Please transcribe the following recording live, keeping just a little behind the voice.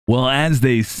Well, as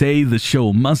they say, the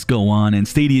show must go on, and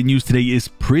Stadia news today is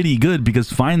pretty good because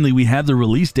finally we have the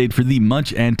release date for the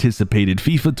much anticipated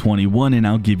FIFA 21, and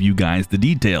I'll give you guys the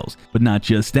details. But not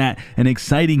just that, an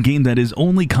exciting game that is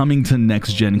only coming to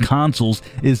next-gen consoles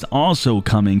is also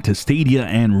coming to Stadia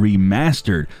and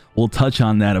Remastered. We'll touch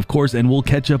on that, of course, and we'll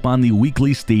catch up on the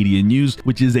weekly Stadia news,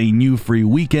 which is a new free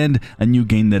weekend, a new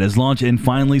game that has launched, and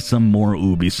finally some more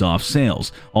Ubisoft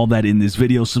sales. All that in this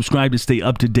video. Subscribe to stay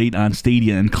up to date on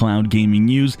Stadia and cloud gaming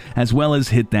news, as well as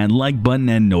hit that like button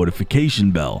and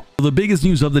notification bell. The biggest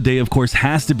news of the day, of course,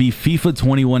 has to be FIFA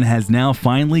 21 has now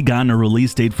finally gotten a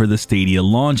release date for the Stadia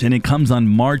launch, and it comes on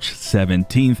March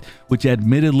 17th, which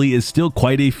admittedly is still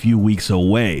quite a few weeks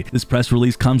away. This press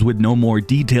release comes with no more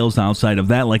details outside of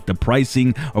that, like the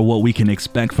pricing or what we can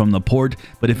expect from the port,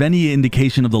 but if any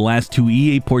indication of the last two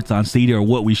EA ports on Stadia are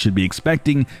what we should be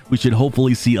expecting, we should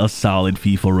hopefully see a solid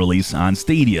FIFA release on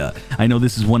Stadia. I know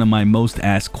this is one of my most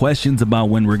asked questions about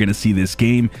when we're going to see this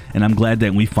game, and I'm glad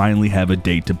that we finally have a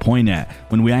date to point at.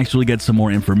 When we actually get some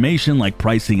more information like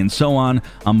pricing and so on,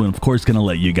 I'm of course going to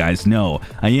let you guys know.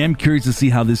 I am curious to see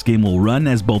how this game will run,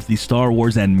 as both the Star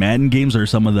Wars and Madden games are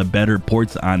some of the better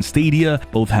ports on Stadia.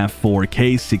 Both have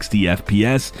 4K 60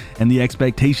 FPS, and the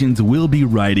expectations will be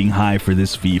riding high for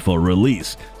this FIFA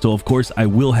release. So of course I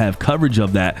will have coverage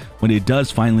of that when it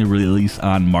does finally release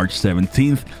on March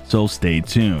 17th, so stay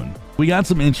tuned. We got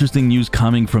some interesting news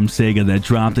coming from Sega that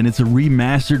dropped, and it's a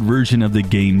remastered version of the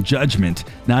game Judgment.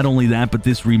 Not only that, but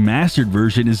this remastered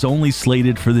version is only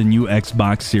slated for the new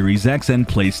Xbox Series X and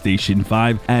PlayStation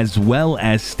 5, as well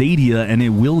as Stadia, and it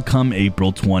will come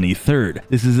April 23rd.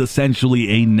 This is essentially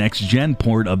a next-gen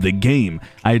port of the game.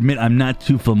 I admit I'm not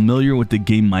too familiar with the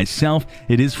game myself.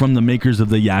 It is from the makers of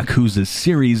the Yakuza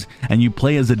series, and you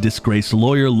play as a disgraced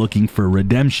lawyer looking for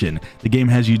redemption. The game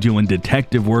has you doing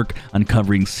detective work,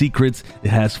 uncovering secrets. It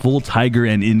has full Tiger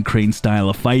and in-crane style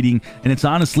of fighting, and it's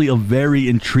honestly a very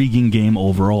intriguing game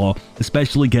overall,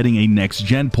 especially getting a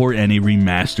next-gen port and a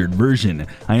remastered version.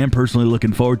 I am personally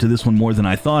looking forward to this one more than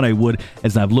I thought I would,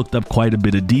 as I've looked up quite a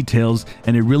bit of details,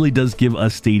 and it really does give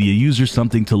us Stadia users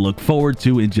something to look forward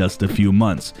to in just a few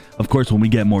months. Of course, when we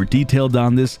get more detailed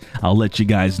on this, I'll let you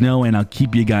guys know, and I'll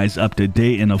keep you guys up to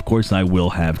date, and of course I will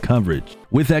have coverage.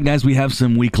 With that, guys, we have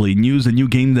some weekly news. A new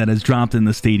game that has dropped in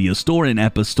the Stadia store, an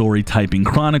Epa Story Typing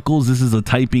Chronicles. This is a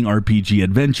typing RPG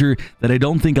adventure that I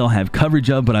don't think I'll have coverage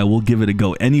of, but I will give it a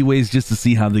go anyways just to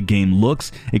see how the game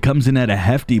looks. It comes in at a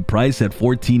hefty price at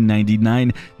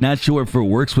 $14.99. Not sure if it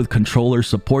works with controller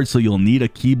support, so you'll need a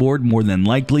keyboard more than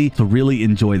likely to really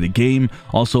enjoy the game.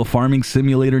 Also, Farming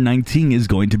Simulator 19 is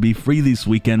going to be free this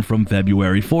weekend from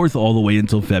February 4th all the way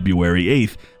until February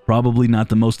 8th. Probably not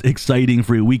the most exciting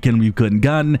free weekend we could have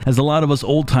gotten, as a lot of us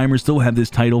old-timers still have this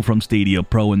title from Stadia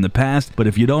Pro in the past, but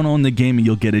if you don't own the game,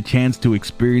 you'll get a chance to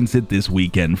experience it this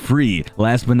weekend free.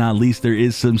 Last but not least, there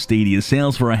is some Stadia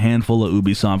sales for a handful of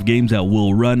Ubisoft games that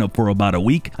will run for about a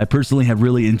week. I personally have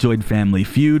really enjoyed Family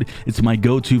Feud. It's my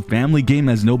go-to family game,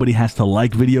 as nobody has to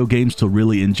like video games to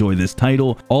really enjoy this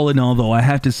title. All in all, though, I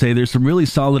have to say there's some really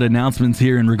solid announcements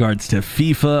here in regards to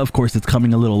FIFA. Of course, it's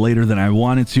coming a little later than I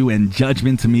wanted to, and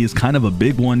Judgment to me is kind of a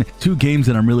big one. Two games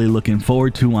that I'm really looking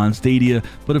forward to on Stadia,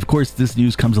 but of course this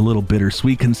news comes a little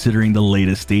bittersweet considering the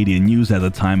latest Stadia news at the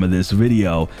time of this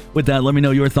video. With that, let me know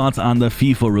your thoughts on the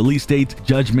FIFA release date,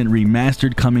 Judgment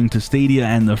Remastered coming to Stadia,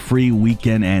 and the free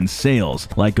weekend and sales.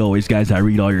 Like always, guys, I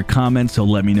read all your comments, so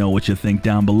let me know what you think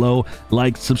down below.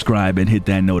 Like, subscribe, and hit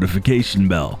that notification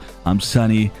bell. I'm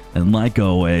Sunny, and like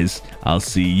always, I'll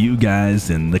see you guys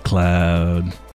in the cloud.